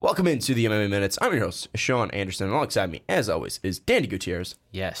Welcome into the MMA Minutes. I'm your host, Sean Anderson, and alongside me, as always, is Danny Gutierrez.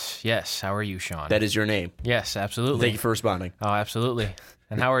 Yes. How are you, Sean? That is your name. Yes, absolutely. Thank you for responding. Oh, absolutely.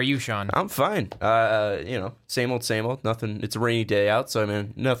 And how are you, Sean? I'm fine. Same old. Nothing. It's a rainy day out, so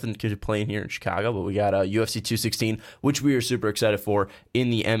nothing to complain here in Chicago. But we got UFC 216, which we are super excited for in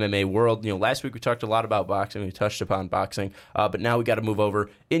the MMA world. Last week we talked a lot about boxing. We touched upon boxing, but now we got to move over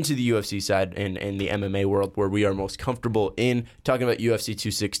into the UFC side and the MMA world, where we are most comfortable in talking about UFC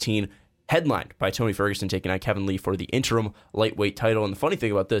 216. Headlined by Tony Ferguson taking on Kevin Lee for the interim lightweight title. And the funny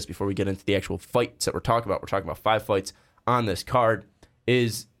thing about this, before we get into the actual fights that we're talking about 5 fights on this card,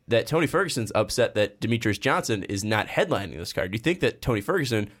 is that Tony Ferguson's upset that Demetrious Johnson is not headlining this card. You think that Tony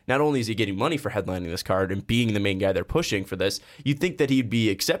Ferguson, not only is he getting money for headlining this card and being the main guy they're pushing for this, you'd think that he'd be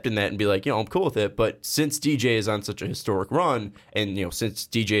accepting that and be like, I'm cool with it. But since DJ is on such a historic run, and since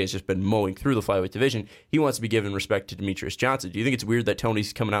DJ has just been mowing through the flyweight division, he wants to be giving respect to Demetrious Johnson. Do you think it's weird that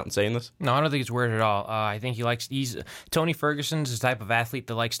Tony's coming out and saying this? No, I don't think it's weird at all. I think Tony Ferguson's the type of athlete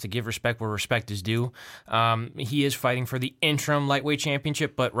that likes to give respect where respect is due. He is fighting for the interim lightweight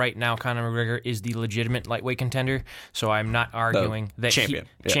championship, but right now Conor McGregor is the legitimate lightweight contender, so I'm not arguing that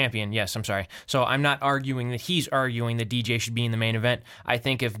champion. Yes, I'm sorry. So I'm not arguing that he's arguing that DJ should be in the main event. I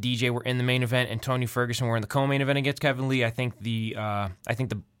think if DJ were in the main event and Tony Ferguson were in the co-main event against Kevin Lee, I think the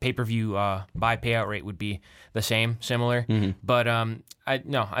pay-per-view buy payout rate would be the similar. Mm-hmm. But I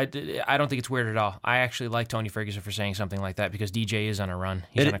don't think it's weird at all. I actually like Tony Ferguson for saying something like that because DJ is on a run.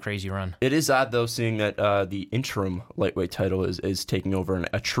 He's on a crazy run. It is odd, though, seeing that the interim lightweight title is taking over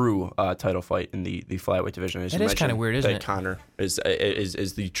a true title fight in the flyweight division. It is kind of weird, isn't it? Conor is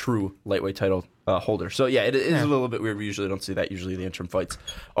the true lightweight title holder. So, it is a little bit weird. We usually don't see that. Usually the interim fights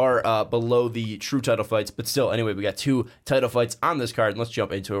are below the true title fights. But still, anyway, we got 2 title fights on this card. And let's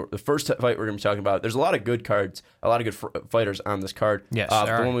jump into it. The first fight we're going to be talking about, there's a lot of good cards, a lot of good fighters on this card. Yes,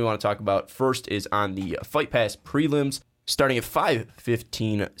 the one we want to talk about first is on the Fight Pass prelims, starting at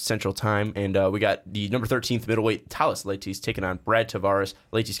 5:15 Central Time. And we got the number 13th middleweight, Thales Leites, taking on Brad Tavares.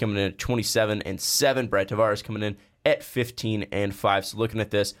 Leites coming in at 27-7. Brad Tavares coming in at 15-5. So looking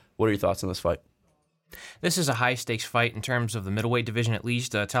at this, what are your thoughts on this fight? This is a high-stakes fight in terms of the middleweight division, at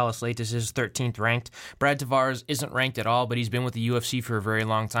least. Thales Leites is 13th ranked. Brad Tavares isn't ranked at all, but he's been with the UFC for a very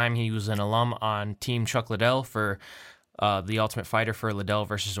long time. He was an alum on Team Chuck Liddell for the Ultimate Fighter for Liddell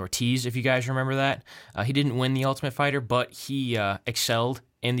versus Ortiz, if you guys remember that. He didn't win the Ultimate Fighter, but he excelled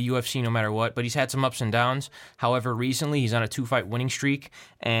in the UFC no matter what, but he's had some ups and downs. However, recently he's on a 2-fight winning streak,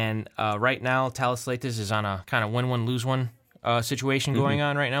 and right now Thales Leites is on a kind of win-one, lose-one situation going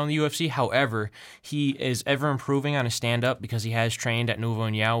on right now in the UFC. However, he is ever improving on his stand-up because he has trained at Nuevo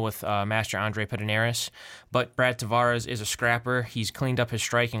União with Master Andre Pederneiras. But Brad Tavares is a scrapper. He's cleaned up his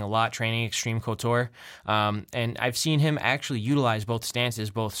striking a lot, training Extreme Couture. And I've seen him actually utilize both stances,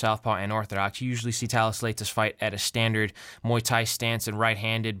 both southpaw and orthodox. You usually see Thales Leites fight at a standard Muay Thai stance and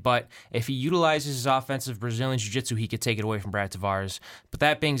right-handed, but if he utilizes his offensive Brazilian Jiu-Jitsu, he could take it away from Brad Tavares. But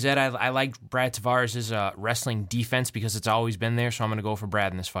that being said, I like Brad Tavares' wrestling defense because it's always been there, so I'm going to go for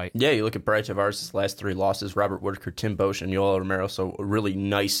Brad in this fight. Yeah, you look at Brad Tavares' last 3 losses, Robert Whitaker, Tim Bosch, and Yoel Romero, so a really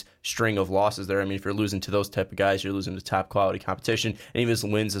nice string of losses there. I mean, if you're losing to those type of guys, you're losing to top quality competition. And even his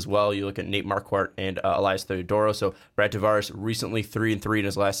wins as well, you look at Nate Marquardt and Elias Theodorou. So Brad Tavares recently 3-3 in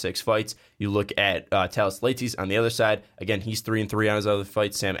his last 6 fights. You look at Thales Leites on the other side. Again, he's 3-3 on his other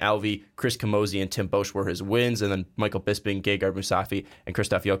fights. Sam Alvey, Chris Camozzi, and Tim Bosch were his wins. And then Michael Bisping, Gegard Moussafi, and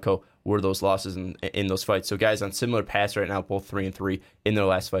Christoph Yoko were those losses in those fights. So guys on similar paths right now, both 3-3 in their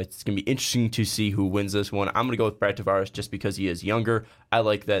last fights. It's going to be interesting to see who wins this one. I'm going to go with Brad Tavares just because he is younger. I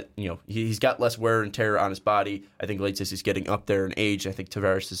like that, he's got less wear and tear on his body. I think Leites is getting up there in age. I think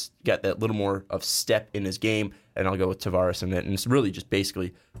Tavares has got that little more of step in his game, and I'll go with Tavares in it. And it's really just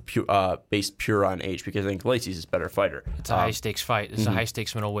basically based pure on age because I think Leites is a better fighter. It's a high-stakes fight. It's a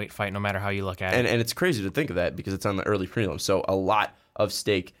high-stakes middleweight fight no matter how you look at it. And it's crazy to think of that because it's on the early prelims. So a lot of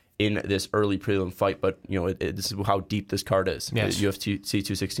stake in this early prelim fight, but this is how deep this card is. Yes. UFC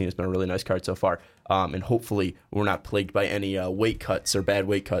 216 has been a really nice card so far, and hopefully we're not plagued by any weight cuts or bad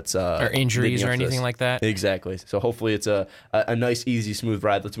weight cuts or injuries or anything like that. Exactly. So hopefully it's a nice, easy, smooth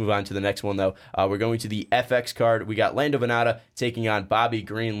ride. Let's move on to the next one, though. We're going to the FX card. We got Lando Venata taking on Bobby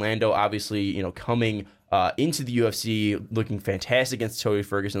Green. Lando, obviously, coming into the UFC, looking fantastic against Tony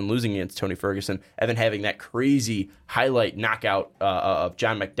Ferguson, losing against Tony Ferguson, and then having that crazy highlight knockout of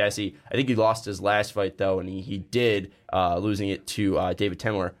John Makdessi. I think he lost his last fight, though, and he did, losing it to David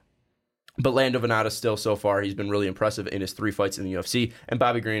Temuer. But Lando Venata still, so far, he's been really impressive in his 3 fights in the UFC. And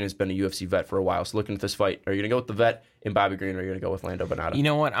Bobby Green has been a UFC vet for a while. So looking at this fight, are you going to go with the vet in Bobby Green, or are you going to go with Lando Venata? You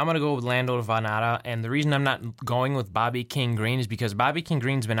know what? I'm going to go with Lando Venata, and the reason I'm not going with Bobby King Green is because Bobby King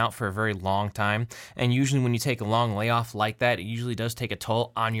Green's been out for a very long time, and usually when you take a long layoff like that, it usually does take a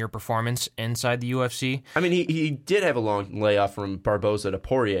toll on your performance inside the UFC. I mean, he did have a long layoff from Barboza to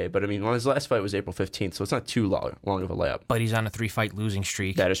Poirier, but I mean, his last fight was April 15th, so it's not too long of a layup. But he's on a 3-fight losing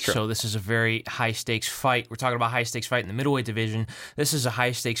streak. That is true. So this is a very high-stakes fight. We're talking about high-stakes fight in the middleweight division. This is a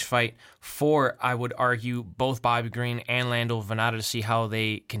high-stakes fight for, I would argue, both Bobby Green and Lando Venata to see how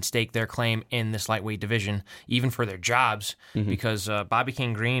they can stake their claim in this lightweight division, even for their jobs, because Bobby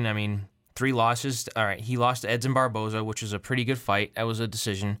King Green, I mean, 3 losses. All right, he lost to Edson Barboza, which was a pretty good fight. That was a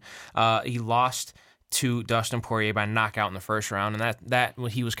decision. He lost to Dustin Poirier by knockout in the first round, and that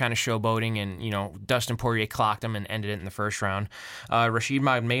he was kind of showboating, and Dustin Poirier clocked him and ended it in the first round. Rashid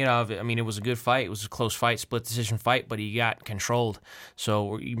Magomedov, I mean, it was a good fight. It was a close fight, split decision fight, but he got controlled.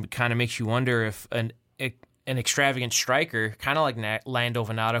 So it kind of makes you wonder if an extravagant striker, kind of like Lando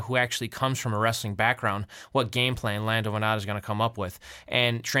Venata, who actually comes from a wrestling background, what game plan Lando Venata is going to come up with.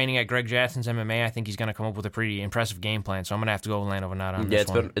 And training at Greg Jackson's MMA, I think he's going to come up with a pretty impressive game plan. So I'm going to have to go with Lando Venata on this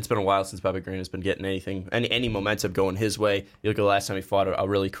one. It's been a while since Bobby Green has been getting any momentum going his way. You look at the last time he fought a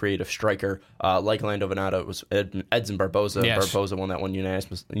really creative striker like Lando Venata. It was Edson Barboza. Yes. Barboza won that one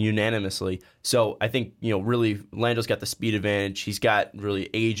unanimously. So I think really Lando's got the speed advantage. He's got really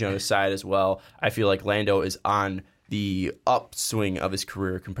age on his side as well. I feel like Lando is on the upswing of his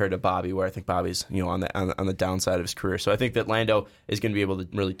career compared to Bobby, where I think Bobby's on the downside of his career. So I think that Lando is going to be able to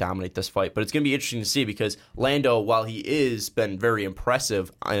really dominate this fight. But it's going to be interesting to see, because Lando, while he is been very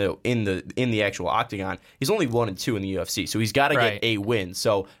impressive in the actual octagon, he's only 1-2 in the UFC. So he's got to get a win.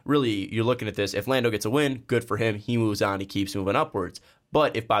 So really, you're looking at this. If Lando gets a win, good for him. He moves on. He keeps moving upwards.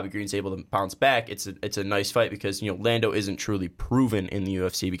 But if Bobby Green's able to bounce back, it's a nice fight, because Lando isn't truly proven in the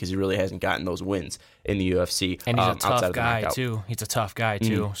UFC because he really hasn't gotten those wins in the UFC. And he's a tough guy too. He's a tough guy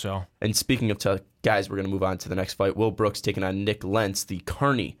too. So. And speaking of tough guys, we're going to move on to the next fight. Will Brooks taking on Nick Lentz, the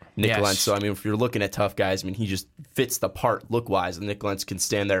Carney Nick Lentz. So I mean, if you're looking at tough guys, I mean, he just fits the part look-wise, and Nick Lentz can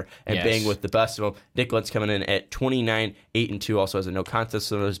stand there and bang with the best of them. Nick Lentz coming in at 29-8-2, also has a no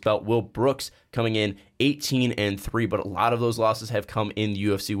contest on his belt. Will Brooks coming in 18-3, but a lot of those losses have come in the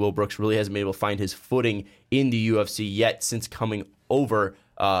UFC. Will Brooks really hasn't been able to find his footing in the UFC yet since coming over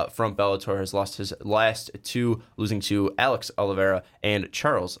from Bellator. Has lost his last 2, losing to Alex Oliveira and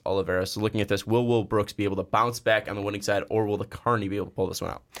Charles Oliveira. So looking at this, will Brooks be able to bounce back on the winning side, or will the Carney be able to pull this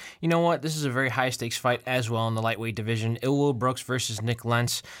one out? You know what? This is a very high-stakes fight as well in the lightweight division. Will Brooks versus Nick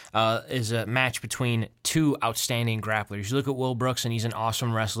Lentz is a match between 2 outstanding grapplers. You look at Will Brooks, and he's an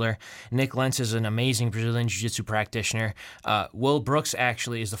awesome wrestler. Nick Lentz is an amazing Brazilian Jiu-Jitsu practitioner. Will Brooks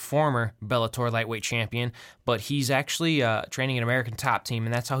actually is the former Bellator lightweight champion, but he's actually training an American Top Team,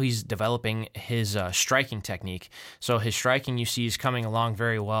 and that's how he's developing his striking technique. So his striking, you see, is coming along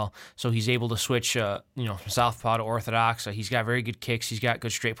very well. So he's able to switch, from southpaw to orthodox. He's got very good kicks. He's got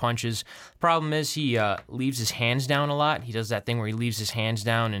good straight punches. Problem is he leaves his hands down a lot. He does that thing where he leaves his hands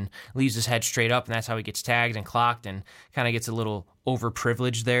down and leaves his head straight up, and that's how he gets tagged and clocked and kind of gets a little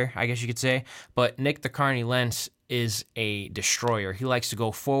overprivileged there, I guess you could say. But Nick the Carney Lentz is a destroyer. He likes to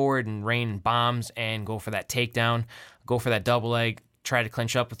go forward and rain bombs and go for that takedown, go for that double leg, try to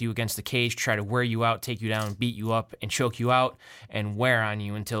clinch up with you against the cage, try to wear you out, take you down, beat you up, and choke you out, and wear on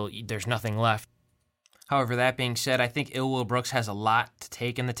you until there's nothing left. However, that being said, I think Will Brooks has a lot to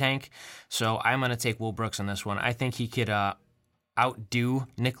take in the tank, so I'm going to take Will Brooks on this one. I think he could outdo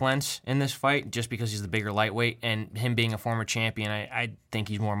Nick Lentz in this fight just because he's the bigger lightweight, and him being a former champion, I think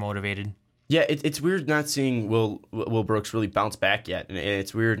he's more motivated. Yeah, it's weird not seeing Will Brooks really bounce back yet, and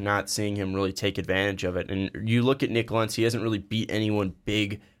it's weird not seeing him really take advantage of it. And you look at Nick Lentz, he hasn't really beat anyone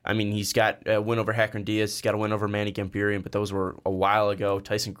big. I mean, he's got a win over Hackern Diaz, he's got a win over Manny Gambirian, but those were a while ago.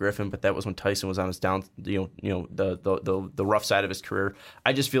 Tyson Griffin, but that was when Tyson was on his down, the rough side of his career.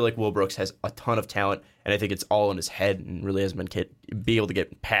 I just feel like Will Brooks has a ton of talent, and I think it's all in his head, and really hasn't been able to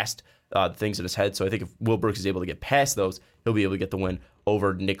get past the things in his head. So I think if Will Brooks is able to get past those, he'll be able to get the win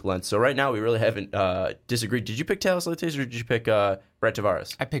over Nick Lentz. So right now, we really haven't disagreed. Did you pick Thales Leites, or did you pick Brad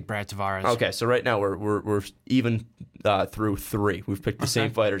Tavares? I picked Brad Tavares. Okay, so right now we're even through 3. We've picked the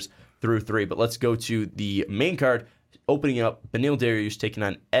same fighters through 3. But let's go to the main card. Opening up, Beneil Dariush taking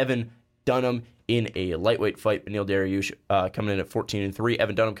on Evan Dunham in a lightweight fight. Beneil Dariush coming in at 14-3.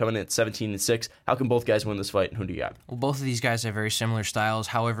 Evan Dunham coming in at 17-6. How can both guys win this fight, and who do you got? Well, both of these guys have very similar styles.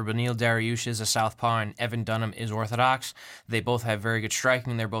 However, Beneil Dariush is a southpaw and Evan Dunham is orthodox. They both have very good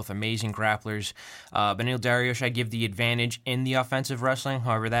striking. They're both amazing grapplers. Beneil Dariush, I give the advantage in the offensive wrestling.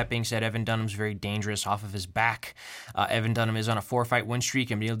 However, that being said, Evan Dunham's very dangerous off of his back. Evan Dunham is on a 4-fight win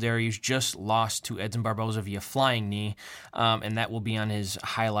streak, and Beneil Dariush just lost to Edson Barboza via flying knee, and that will be on his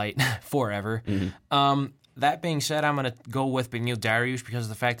highlight forever. That being said, I'm going to go with Beneil Dariush because of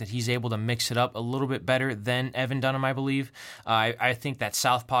the fact that he's able to mix it up a little bit better than Evan Dunham, I believe. I think that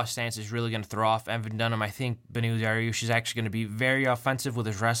southpaw stance is really going to throw off Evan Dunham. I think Beneil Dariush is actually going to be very offensive with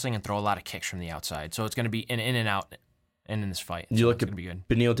his wrestling and throw a lot of kicks from the outside. So it's going to be an in and out in this fight. You look it's at be good.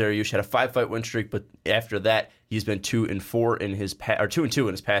 Beneil Dariush had a 5-fight win streak, but after that, he's been 2-4 in his 2-2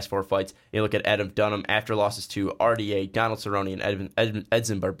 in his past 4 fights. You look at Evan Dunham after losses to RDA, Donald Cerrone, and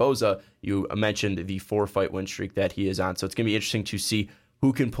Edson Barboza. You mentioned the 4-fight win streak that he is on, so it's going to be interesting to see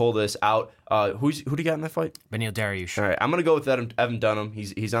who can pull this out. Who do you got in that fight? Beneil Dariush. All right, I'm gonna go with Evan Dunham.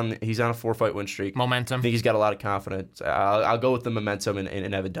 He's on a 4-fight win streak. Momentum. I think he's got a lot of confidence. I'll go with the momentum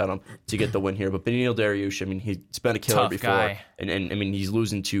in Evan Dunham to get the win here. But Beneil Dariush, I mean, he's been a killer Tough before, guy. and I mean he's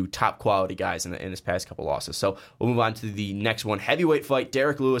losing to top quality guys in his past couple losses. So we'll move on to the next one: heavyweight fight: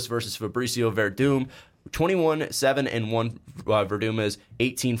 Derek Lewis versus Fabricio Verdum. 21-7-1 Verdum is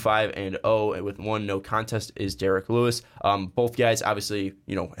 18-5-0 with 1 no contest is Derek Lewis. Both guys obviously,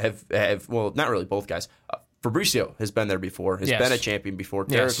 have well, not really both guys. Fabricio has been there before, has been a champion before.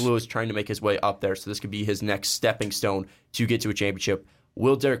 Derek Lewis trying to make his way up there, so this could be his next stepping stone to get to a championship.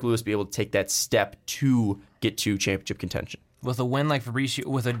 Will Derek Lewis be able to take that step to get to championship contention? With a win like Fabricio,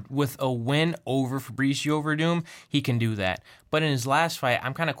 with a win over Fabricio Verdum, he can do that. But in his last fight,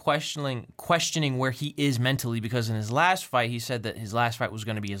 I'm kind of questioning where he is mentally, because in his last fight, he said that his last fight was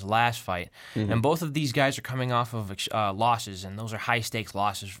going to be his last fight. And both of these guys are coming off of losses, and those are high-stakes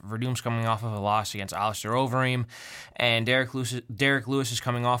losses. Verdum's coming off of a loss against Alistair Overeem, and Derek Lewis is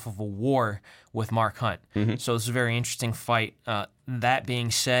coming off of a war with Mark Hunt. So this is a very interesting fight. That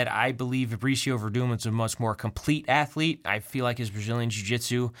being said, I believe Fabricio Verdum is a much more complete athlete. I feel like his Brazilian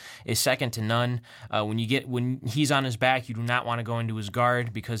Jiu-Jitsu is second to none. When he's on his back, you do not want to go into his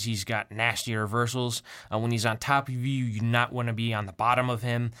guard because he's got nasty reversals. When he's on top of you, you do not want to be on the bottom of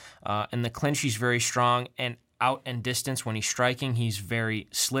him. In the clinch, he's very strong, and out and distance when he's striking, he's very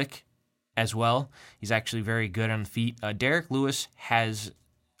slick as well. He's actually very good on the feet. Derek Lewis has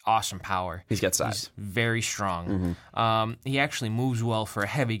awesome power. He's got size. He's very strong. He actually moves well for a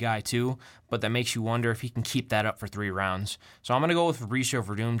heavy guy too, but that makes you wonder if he can keep that up for 3 rounds. So I'm going to go with Fabricio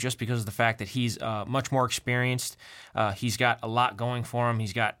Verdum just because of the fact that he's much more experienced. He's got a lot going for him.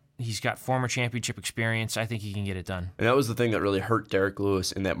 He's got former championship experience. I think he can get it done. And that was the thing that really hurt Derek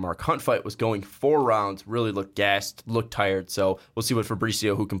Lewis in that Mark Hunt fight, was going 4 rounds, really looked gassed, looked tired. So we'll see what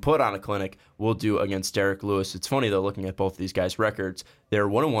Fabricio, who can put on a clinic, will do against Derek Lewis. It's funny, though, looking at both of these guys' records. They're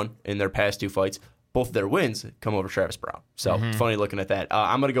 1-1 in their past 2 fights. Both of their wins come over Travis Brown. So it's funny looking at that.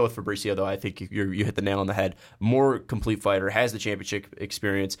 I'm going to go with Fabricio, though. I think you hit the nail on the head. More complete fighter, has the championship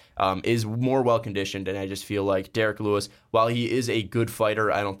experience, is more well-conditioned, and I just feel like Derek Lewis, while he is a good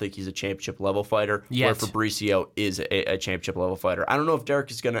fighter, I don't think he's a championship-level fighter, where Fabricio is a championship-level fighter. I don't know if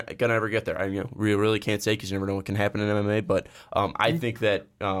Derek is gonna ever get there. We really can't say because you never know what can happen in MMA, but I think that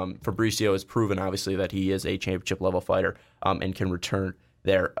Fabricio has proven, obviously, that he is a championship-level fighter and can return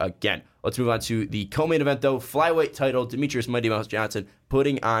there again. Let's move on to the co-main event, though. Flyweight title, Demetrious Mighty Mouse Johnson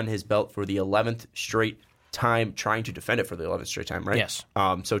putting on his belt for the 11th straight time, trying to defend it for the 11th straight time, right? Yes.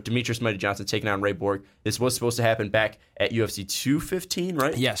 So Demetrious Mighty Johnson taking on Ray Borg. This was supposed to happen back at UFC 215,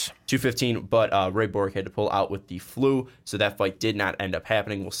 right? Yes. 215, but Ray Borg had to pull out with the flu, so that fight did not end up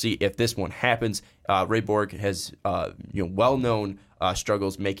happening. We'll see if this one happens. Ray Borg has well-known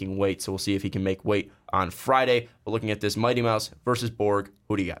struggles making weight, so we'll see if he can make weight on Friday. But looking at this, Mighty Mouse versus Borg,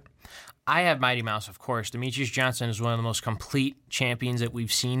 who do you got? I have Mighty Mouse, of course. Demetrious Johnson is one of the most complete champions that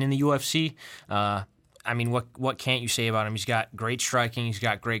we've seen in the UFC. I mean, what can't you say about him? He's got great striking, he's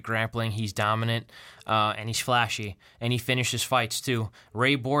got great grappling, he's dominant, and he's flashy, and he finishes fights too.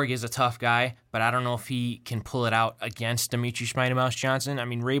 Ray Borg is a tough guy, but I don't know if he can pull it out against Demetrious Mighty Mouse Johnson. I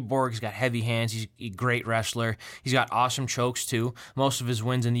mean, Ray Borg's got heavy hands, he's a great wrestler, he's got awesome chokes too. Most of his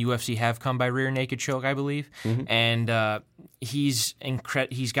wins in the UFC have come by rear naked choke, I believe, and he's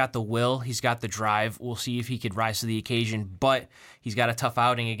got the will, he's got the drive. We'll see if he could rise to the occasion, but he's got a tough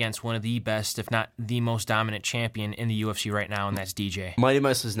outing against one of the best, if not the most dominant champion in the UFC right now, and that's DJ. Mighty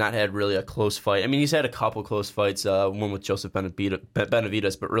Mouse has not had really a close fight. I mean, he's had a couple close fights, one with Joseph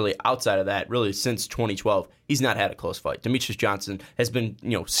Benavidez, but really outside of that, really really since 2012, he's not had a close fight. Demetrius Johnson has been,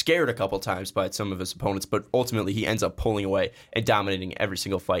 scared a couple times by some of his opponents, but ultimately he ends up pulling away and dominating every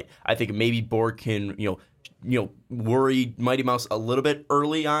single fight. I think maybe Borg can, worry Mighty Mouse a little bit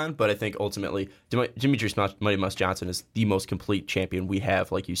early on, but I think ultimately Demetrius Mighty Mouse Johnson is the most complete champion we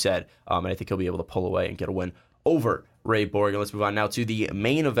have, like you said, and I think he'll be able to pull away and get a win over Ray Borg. And let's move on now to the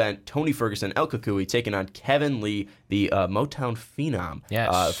main event. Tony Ferguson, El Cucuy, taking on Kevin Lee, the Motown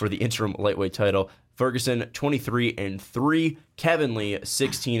Phenom, for the interim lightweight title. Ferguson 23-3, Kevin Lee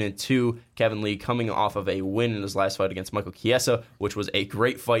 16-2. Kevin Lee coming off of a win in his last fight against Michael Chiesa, which was a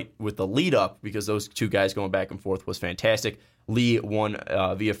great fight with the lead up because those two guys going back and forth was fantastic. Lee won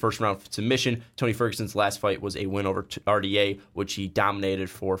via first round submission. Tony Ferguson's last fight was a win over RDA, which he dominated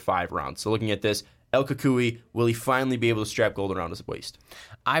for 5 rounds. So looking at this, El Cucuy, will he finally be able to strap gold around his waist?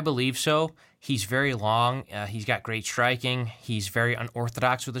 I believe so. He's very long. He's got great striking. He's very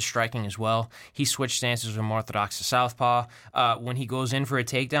unorthodox with his striking as well. He switched stances from orthodox to southpaw. When he goes in for a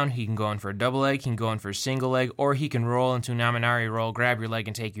takedown, he can go in for a double leg, he can go in for a single leg, or he can roll into an Amanari roll, grab your leg,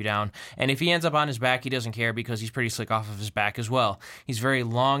 and take you down. And if he ends up on his back, he doesn't care because he's pretty slick off of his back as well. He's very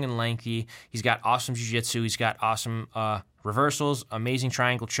long and lengthy. He's got awesome jiu-jitsu. He's got awesome reversals, amazing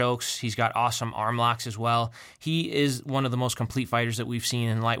triangle chokes. He's got awesome arm locks as well. He is one of the most complete fighters that we've seen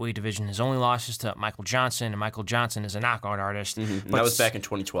in the lightweight division. His only loss is to Michael Johnson, and Michael Johnson is a knockout artist. But that was back in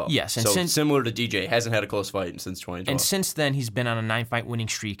 2012. Yes. And so similar to DJ, hasn't had a close fight since 2012. And since then, he's been on a 9-fight winning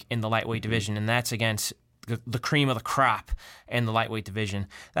streak in the lightweight division, and that's against the cream of the crop in the lightweight division.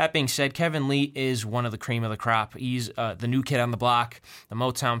 That being said, Kevin Lee is one of the cream of the crop. He's the new kid on the block. The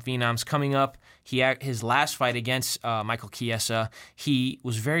Motown Phenoms coming up. His last fight against Michael Chiesa, he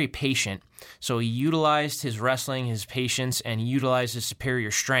was very patient. So he utilized his wrestling, his patience, and he utilized his superior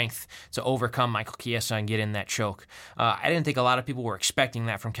strength to overcome Michael Chiesa and get in that choke. I didn't think a lot of people were expecting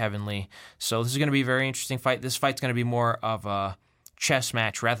that from Kevin Lee. So this is going to be a very interesting fight. This fight's going to be more of a chess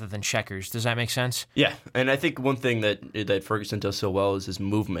match rather than checkers. Does that make sense? Yeah, and I think one thing that Ferguson does so well is his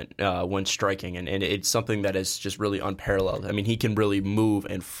movement when striking, and it's something that is just really unparalleled. I mean, he can really move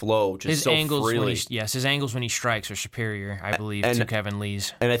and flow just his so angles freely. His angles when he strikes are superior, I believe, to Kevin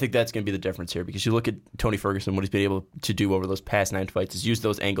Lee's. And I think that's going to be the difference here because you look at Tony Ferguson, what he's been able to do over those past 9 fights is use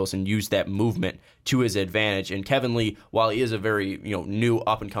those angles and use that movement to his advantage. And Kevin Lee, while he is a very new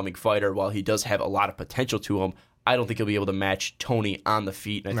up-and-coming fighter, while he does have a lot of potential to him, I don't think he'll be able to match Tony on the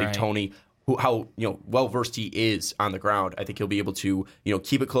feet. And I think Tony, how well versed he is on the ground, I think he'll be able to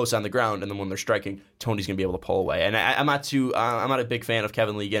keep it close on the ground, and then when they're striking, Tony's gonna be able to pull away. And I'm not a big fan of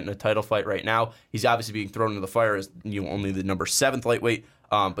Kevin Lee getting a title fight right now. He's obviously being thrown into the fire as only the number 7th lightweight.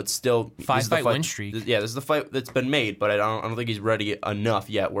 But still, 5-fight win streak. Yeah, this is the fight that's been made, but I don't think he's ready enough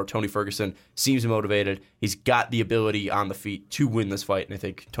yet. Where Tony Ferguson seems motivated, he's got the ability on the feet to win this fight, and I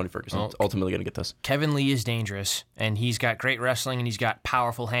think Tony Ferguson is ultimately going to get this. Kevin Lee is dangerous, and he's got great wrestling, and he's got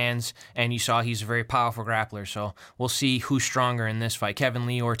powerful hands, and you saw he's a very powerful grappler. So we'll see who's stronger in this fight, Kevin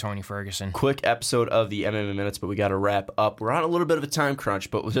Lee or Tony Ferguson. Quick episode of the MMA Minutes, but we got to wrap up. We're on a little bit of a time crunch,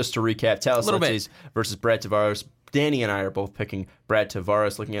 but just to recap, Talis Lenses versus Brad Tavares. Danny and I are both picking Brad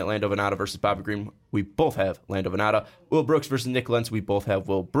Tavares. Looking at Lando Venata versus Bobby Green, we both have Lando Venata. Will Brooks versus Nick Lentz, we both have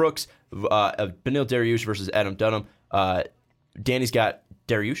Will Brooks. Beneil Dariush versus Adam Dunham. Danny's got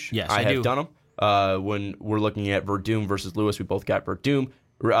Dariush. Yes, I have Dunham. When we're looking at Verdum versus Lewis, we both got Verdum.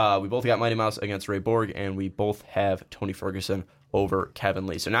 We both got Mighty Mouse against Ray Borg, and we both have Tony Ferguson over Kevin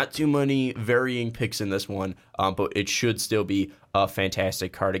Lee. So not too many varying picks in this one, but it should still be a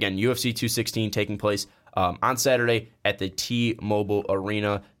fantastic card. Again, UFC 216 taking place on Saturday at the T-Mobile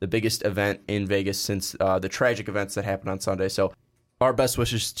Arena, the biggest event in Vegas since the tragic events that happened on Sunday. So our best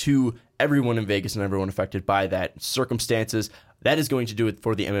wishes to everyone in Vegas and everyone affected by that circumstances. That is going to do it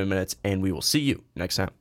for the MMA Minutes, and we will see you next time.